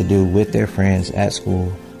still get to do with their friends at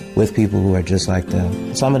school, with people who are just like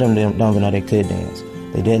them. Some of them don't even know they could dance.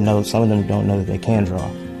 They didn't know, some of them don't know that they can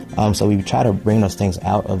draw. So we try to bring those things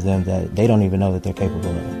out of them that they don't even know that they're capable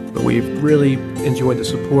of. But we've really enjoyed the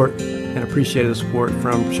support and appreciated the support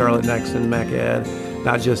from Charlotte Next and MECAD,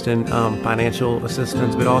 not just in financial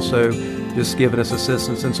assistance, but also just giving us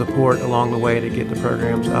assistance and support along the way to get the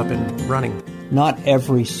programs up and running. Not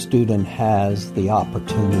every student has the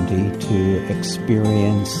opportunity to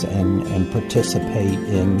experience and participate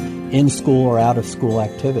in school or out of school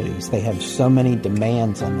activities. They have so many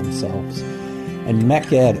demands on themselves. And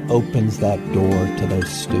MECAD opens that door to those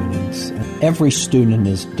students. Every student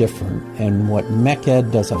is different, and what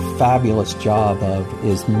MECAD does a fabulous job of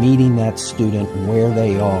is meeting that student where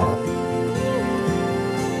they are.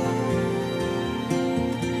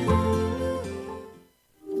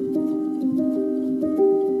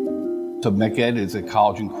 So MECAD is a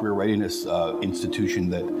college and career readiness institution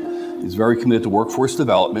that is very committed to workforce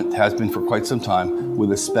development, has been for quite some time,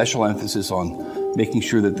 with a special emphasis on making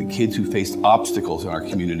sure that the kids who face obstacles in our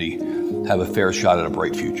community have a fair shot at a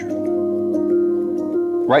bright future.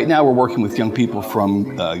 Right now, we're working with young people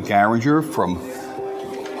from Garinger, from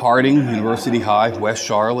Harding, University High, West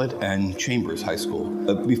Charlotte, and Chambers High School.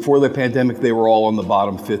 Before the pandemic, they were all on the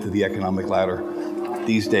bottom fifth of the economic ladder.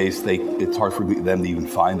 These days, it's hard for them to even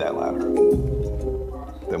find that ladder.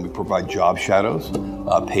 Then we provide job shadows,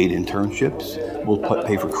 paid internships. We'll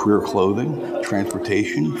pay for career clothing,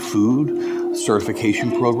 transportation, food,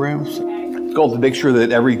 certification programs. The goal is to make sure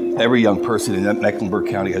that every young person in Mecklenburg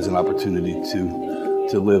County has an opportunity to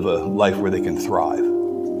live a life where they can thrive,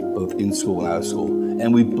 both in school and out of school.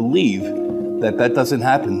 And we believe that doesn't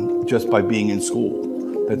happen just by being in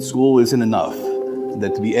school, that school isn't enough,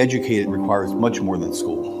 that to be educated requires much more than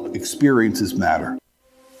school. Experiences matter.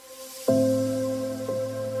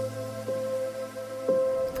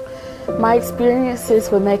 My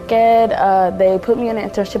experiences with MECAD, they put me in an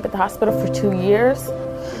internship at the hospital for 2 years.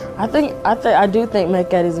 I do think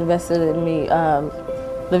MECAD is invested in me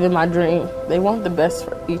living my dream. They want the best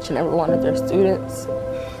for each and every one of their students.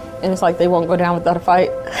 And it's like they won't go down without a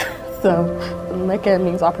fight. So MECAD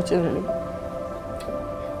means opportunity,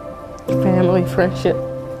 family, friendship.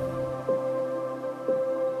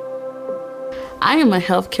 I am a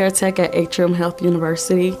healthcare tech at Atrium Health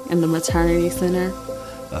University in the Maternity Center.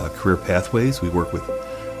 Career pathways, we work with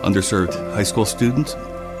underserved high school students.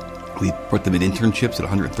 We put them in internships at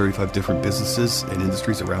 135 different businesses and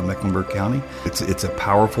industries around Mecklenburg County. It's a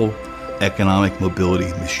powerful economic mobility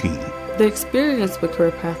machine. The experience with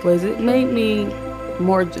career pathways, it made me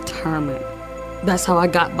more determined. That's how I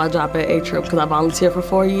got my job at Atrium, because I volunteered for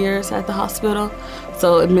 4 years at the hospital.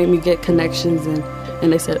 So it made me get connections,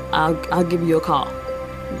 and they said, I'll give you a call.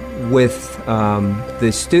 With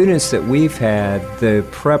the students that we've had, the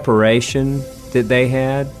preparation that they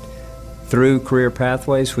had through career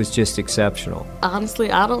pathways was just exceptional.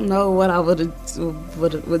 Honestly, I don't know what I would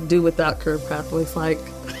do without career pathways. Like,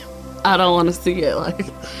 I don't want to see it. Like,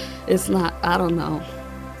 it's not, I don't know,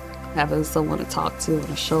 having someone to talk to and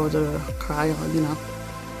a shoulder to cry on,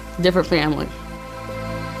 different family.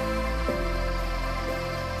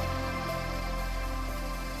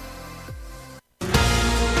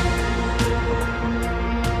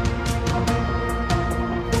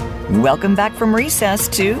 Welcome back from recess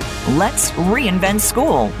to Let's Reinvent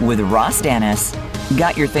School with Ross Dennis.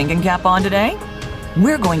 Got your thinking cap on today?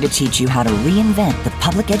 We're going to teach you how to reinvent the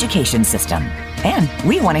public education system. And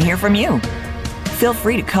we want to hear from you. Feel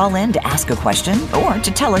free to call in to ask a question or to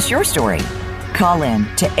tell us your story. Call in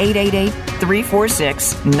to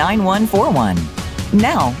 888-346-9141.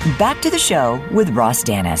 Now, back to the show with Ross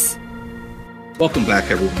Dennis. Welcome back,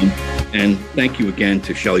 everyone. And thank you again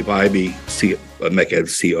to Shelley Bybee, MECAD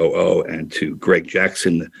COO, and to Greg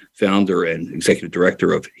Jackson, the founder and executive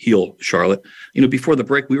director of Heal Charlotte. Before the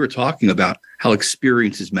break, we were talking about how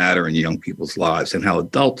experiences matter in young people's lives and how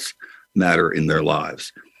adults matter in their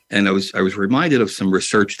lives. And I was reminded of some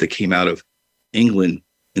research that came out of England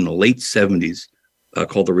in the late 70s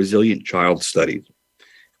called the Resilient Child Study.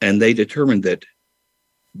 And they determined that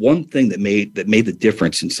one thing that made the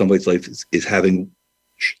difference in somebody's life is having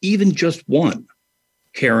even just one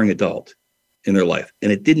caring adult in their life.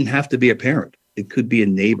 And it didn't have to be a parent. It could be a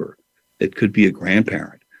neighbor. It could be a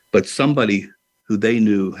grandparent, but somebody who they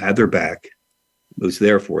knew had their back, was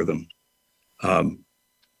there for them. And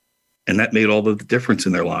that made all the difference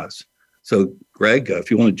in their lives. So Greg,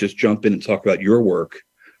 if you want to just jump in and talk about your work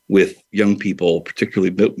with young people,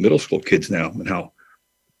 particularly middle school kids now, and how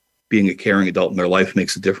being a caring adult in their life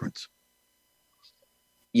makes a difference.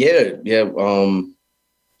 Yeah.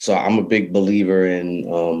 So I'm a big believer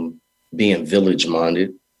in being village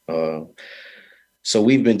minded. So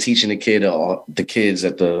we've been teaching the kids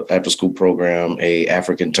at the after school program a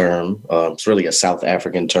African term. It's really a South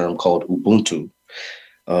African term called Ubuntu,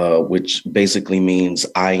 which basically means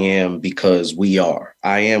I am because we are.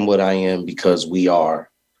 I am what I am because we are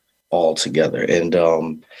all together. And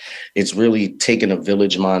it's really taken a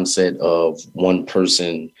village mindset of one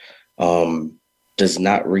person does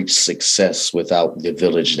not reach success without the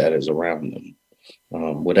village that is around them.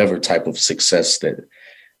 Whatever type of success that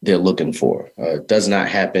they're looking for. It does not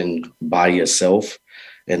happen by yourself.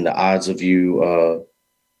 And the odds of you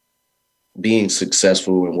being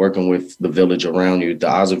successful and working with the village around you, the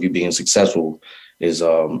odds of you being successful is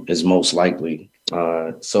most likely.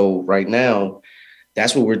 So right now,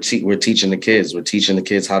 that's what we're teaching the kids. We're teaching the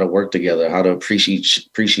kids how to work together, how to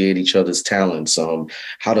appreciate each other's talents,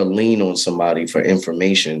 how to lean on somebody for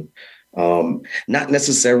information. Not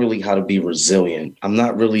necessarily how to be resilient. I'm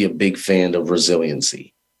not really a big fan of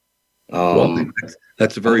resiliency. Well,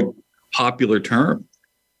 that's a very popular term.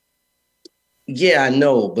 Yeah, I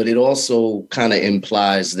know, but it also kind of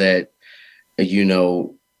implies that,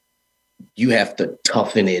 you have to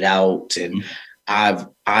toughen it out, and I've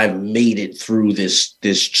made it through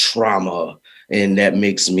this trauma, and that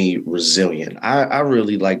makes me resilient. I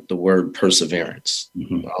really like the word perseverance.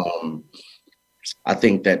 I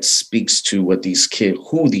think that speaks to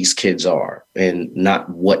who these kids are, and not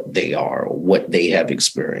what they are or what they have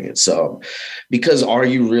experienced. Because are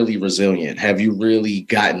you really resilient? Have you really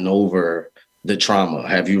gotten over the trauma?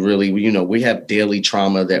 Have you really, we have daily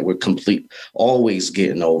trauma that we're always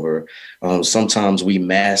getting over. Sometimes we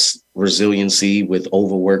mask resiliency with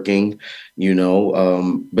overworking,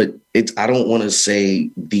 but I don't want to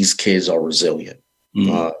say these kids are resilient.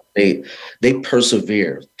 They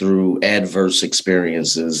persevere through adverse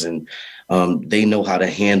experiences, and they know how to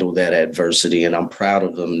handle that adversity. And I'm proud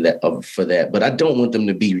of them for that. But I don't want them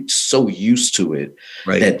to be so used to it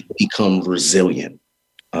that they become resilient.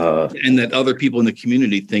 And that other people in the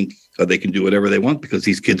community think they can do whatever they want because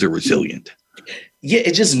these kids are resilient. Yeah,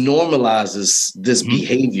 it just normalizes this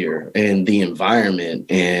behavior and the environment.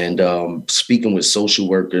 And speaking with social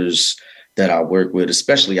workers that I work with,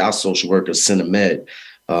 especially our social worker, Cinemet,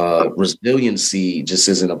 resiliency just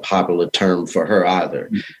isn't a popular term for her either.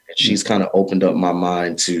 And she's kind of opened up my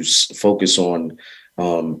mind to focus on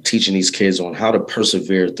teaching these kids on how to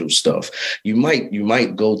persevere through stuff. You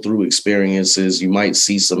might go through experiences, you might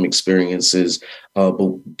see some experiences, but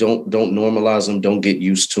don't normalize them. Don't get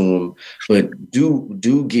used to them, but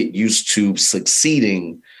do get used to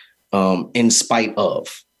succeeding in spite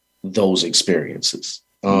of those experiences.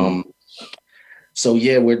 So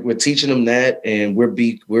yeah, we're teaching them that, and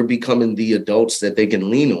we're becoming the adults that they can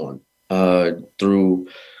lean on through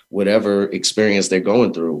whatever experience they're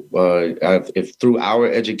going through. If through our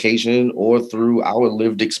education or through our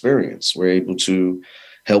lived experience, we're able to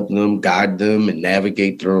help them, guide them, and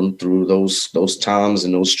navigate through those times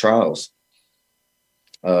and those trials.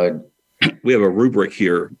 We have a rubric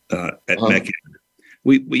here at MECA.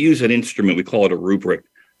 We use an instrument. We call it a rubric,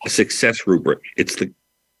 a success rubric.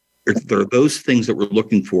 There are those things that we're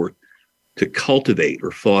looking for to cultivate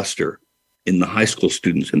or foster in the high school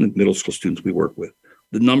students and the middle school students we work with.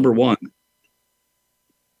 The number one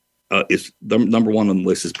on the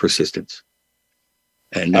list is persistence,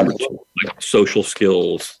 and number two, like social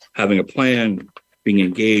skills, having a plan, being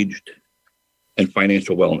engaged, and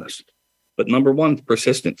financial wellness. But number one,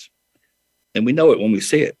 persistence, and we know it when we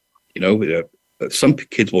see it. Some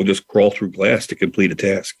kids will just crawl through glass to complete a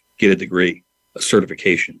task, get a degree, a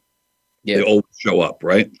certification. Yeah. They always show up,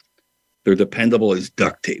 right? They're dependable as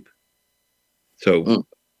duct tape. So,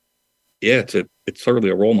 yeah, it's certainly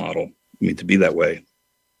a role model. To be that way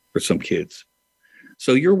for some kids.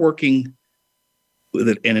 So you're working with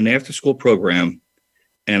it in an after-school program,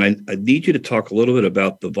 and I need you to talk a little bit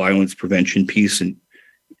about the violence prevention piece and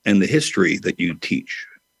the history that you teach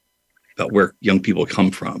about where young people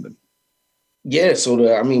come from. Yeah, so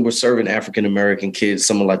we're serving African American kids,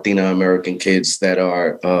 some Latino American kids that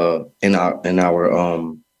are in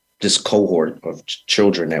our this cohort of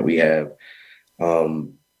children that we have.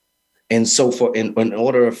 And so in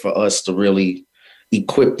order for us to really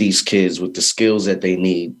equip these kids with the skills that they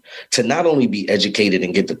need to not only be educated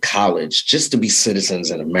and get to college, just to be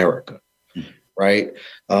citizens in America, right?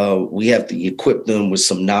 We have to equip them with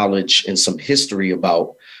some knowledge and some history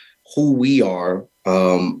about who we are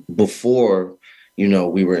before,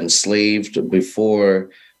 we were enslaved, before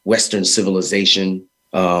Western civilization,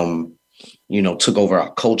 took over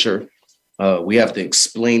our culture. We have to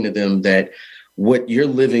explain to them that what you're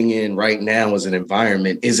living in right now as an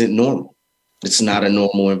environment isn't normal. It's not a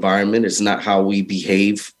normal environment. It's not how we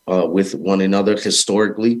behave with one another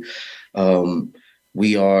historically.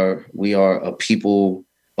 We are a people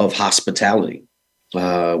of hospitality.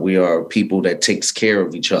 We are people that takes care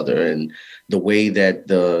of each other. And the way that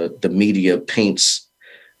the media paints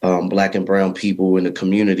Black and brown people in the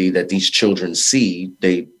community that these children see,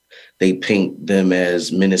 they paint them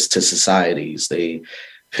as menace to societies. They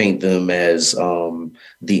paint them as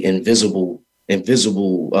the invisible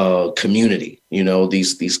community.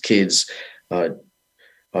 These kids are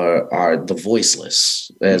the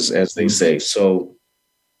voiceless, as they say. So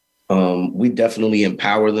we definitely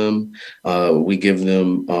empower them. We give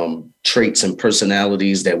them traits and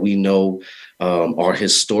personalities that we know are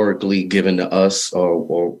historically given to us,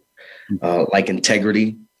 or like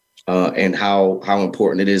integrity, and how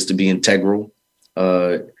important it is to be integral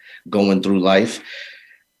going through life.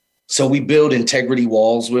 So we build integrity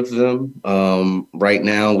walls with them. Right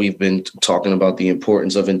now, we've been talking about the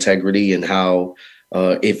importance of integrity and how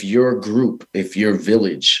if your group, if your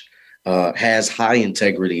village has high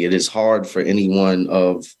integrity. It is hard for anyone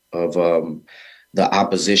of the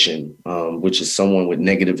opposition, which is someone with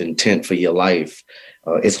negative intent for your life.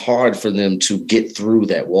 It's hard for them to get through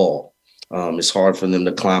that wall. It's hard for them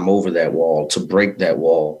to climb over that wall, to break that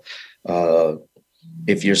wall.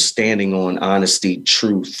 If you're standing on honesty,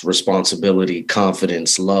 truth, responsibility,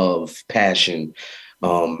 confidence, love, passion,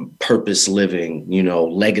 purpose living,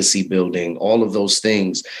 legacy building, all of those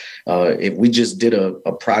things. If we just did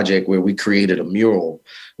a project where we created a mural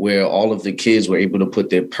where all of the kids were able to put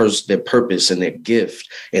their purpose and their gift,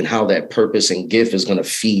 and how that purpose and gift is going to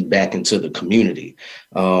feed back into the community.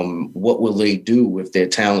 What will they do with their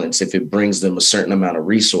talents if it brings them a certain amount of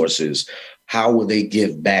resources? How will they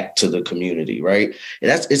give back to the community, right?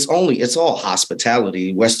 And it's all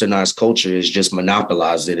hospitality. Westernized culture has just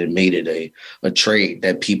monopolized it and made it a trade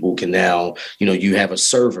that people can now, you have a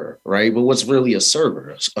server, right? But what's really a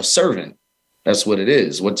server? A servant. That's what it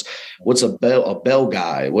is. What's a bell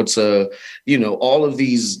guy? All of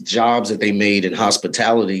these jobs that they made in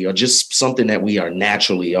hospitality are just something that we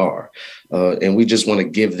naturally are. And we just want to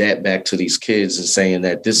give that back to these kids and saying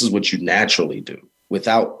that this is what you naturally do,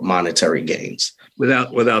 without monetary gains,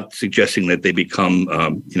 without suggesting that they become,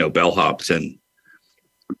 bellhops and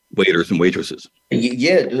waiters and waitresses.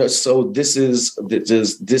 Yeah. So this is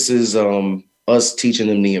us teaching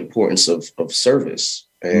them the importance of service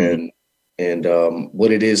and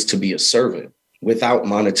what it is to be a servant without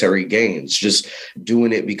monetary gains, just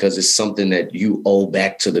doing it because it's something that you owe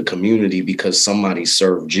back to the community because somebody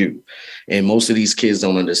served you. And most of these kids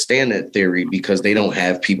don't understand that theory because they don't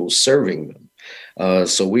have people serving them.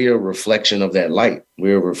 So we are a reflection of that light.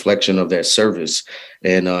 We're a reflection of that service.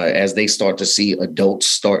 And as they start to see adults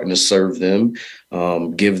starting to serve them,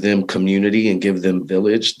 give them community and give them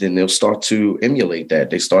village, then they'll start to emulate that.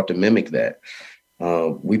 They start to mimic that.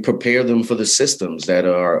 We prepare them for the systems that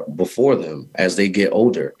are before them as they get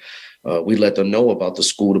older. We let them know about the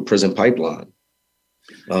school to prison pipeline.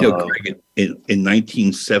 Greg, in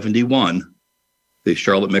 1971, the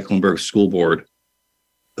Charlotte-Mecklenburg School Board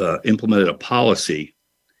implemented a policy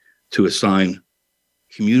to assign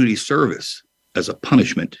community service as a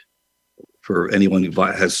punishment for anyone who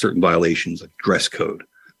has certain violations like dress code.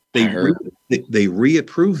 They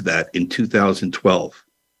reapproved that in 2012.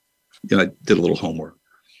 I did a little homework.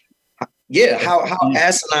 Yeah, how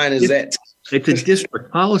asinine is that? It's a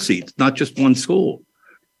district policy. It's not just one school.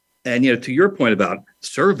 And to your point about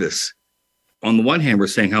service, on the one hand, we're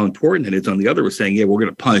saying how important it is. On the other, we're saying, yeah, we're going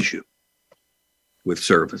to punish you with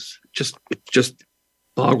service. It just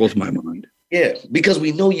boggles my mind. Yeah, because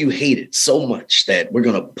we know you hate it so much that we're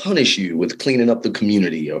going to punish you with cleaning up the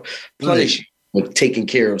community or punish you with taking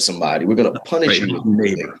care of somebody. We're going to punish you with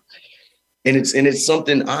neighbor. And it's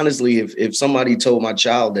something, honestly, if somebody told my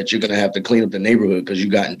child that you're going to have to clean up the neighborhood because you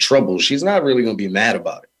got in trouble, she's not really going to be mad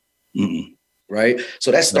about it. Mm-mm. Right.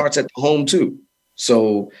 So that starts at the home, too.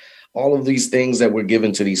 So all of these things that we're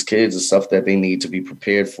giving to these kids is stuff that they need to be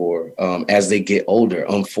prepared for as they get older.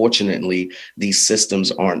 Unfortunately, these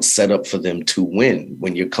systems aren't set up for them to win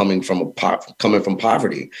when you're coming from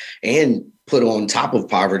poverty, and put on top of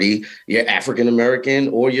poverty, you're African American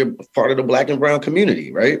or you're part of the Black and brown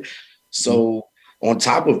community. Right. So on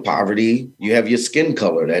top of poverty, you have your skin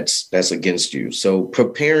color that's against you. So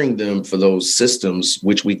preparing them for those systems,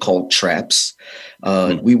 which we call traps,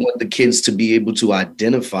 we want the kids to be able to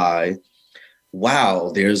identify,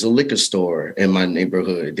 wow, there's a liquor store in my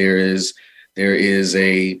neighborhood. There is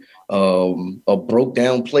a broke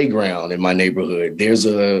down playground in my neighborhood. There's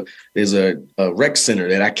a rec center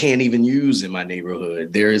that I can't even use in my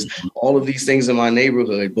neighborhood. There's all of these things in my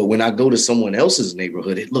neighborhood, but when I go to someone else's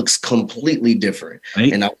neighborhood, it looks completely different.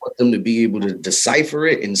 Right. And I want them to be able to decipher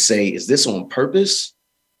it and say, is this on purpose?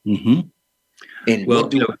 Mm-hmm. And what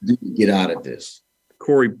do I do to get out of this?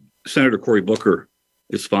 Senator Cory Booker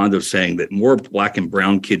is fond of saying that more Black and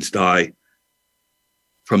brown kids die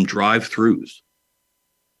from drive-throughs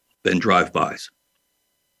than drive-bys.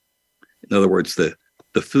 In other words, the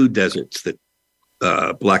food deserts that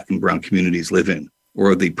Black and brown communities live in,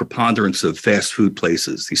 or the preponderance of fast food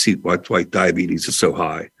places. You see why diabetes is so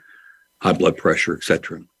high blood pressure, et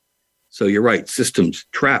cetera. So you're right, systems,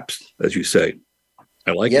 traps, as you say.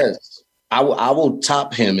 I like it. Yes, I will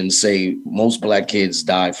top him and say most Black kids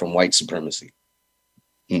die from white supremacy.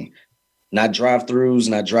 Not drive-throughs,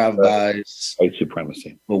 not drive-bys. White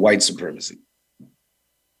supremacy. But white supremacy.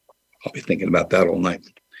 I'll be thinking about that all night.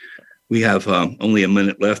 We have only a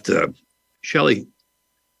minute left. Shelley, do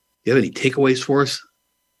you have any takeaways for us?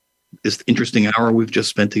 This interesting hour we've just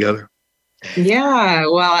spent together? Yeah,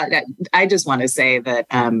 well, I just want to say that,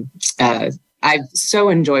 I've so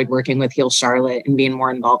enjoyed working with Heal Charlotte and being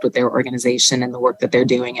more involved with their organization and the work that they're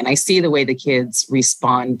doing. And I see the way the kids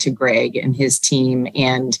respond to Greg and his team.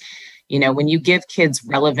 And, you know, when you give kids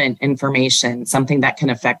relevant information, something that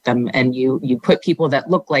can affect them, and you put people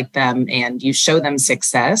that look like them and you show them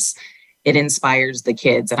success, it inspires the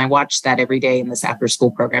kids. And I watch that every day in this after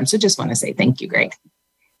school program. So just want to say thank you, Greg.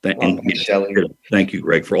 Thank you,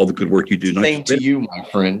 Greg, for all the good work you do. Same to you, my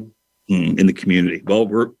friend. In the community. Well,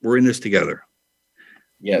 we're in this together.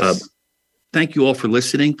 Yes. Thank you all for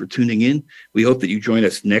listening, for tuning in. We hope that you join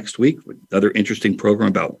us next week with another interesting program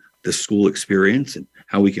about the school experience and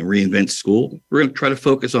how we can reinvent school. We're going to try to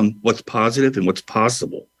focus on what's positive and what's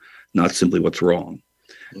possible, not simply what's wrong.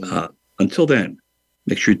 Until then,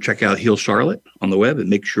 make sure you check out Heal Charlotte on the web, and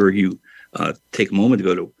make sure you take a moment to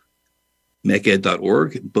go to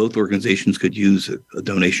meced.org. Both organizations could use a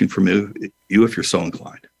donation from you if you're so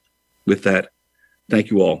inclined. With that,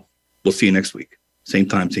 thank you all. We'll see you next week. Same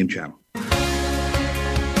time, same channel.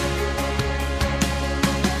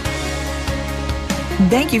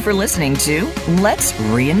 Thank you for listening to Let's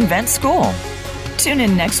Reinvent School. Tune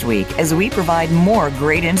in next week as we provide more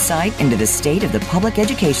great insight into the state of the public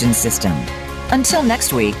education system. Until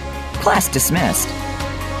next week, class dismissed.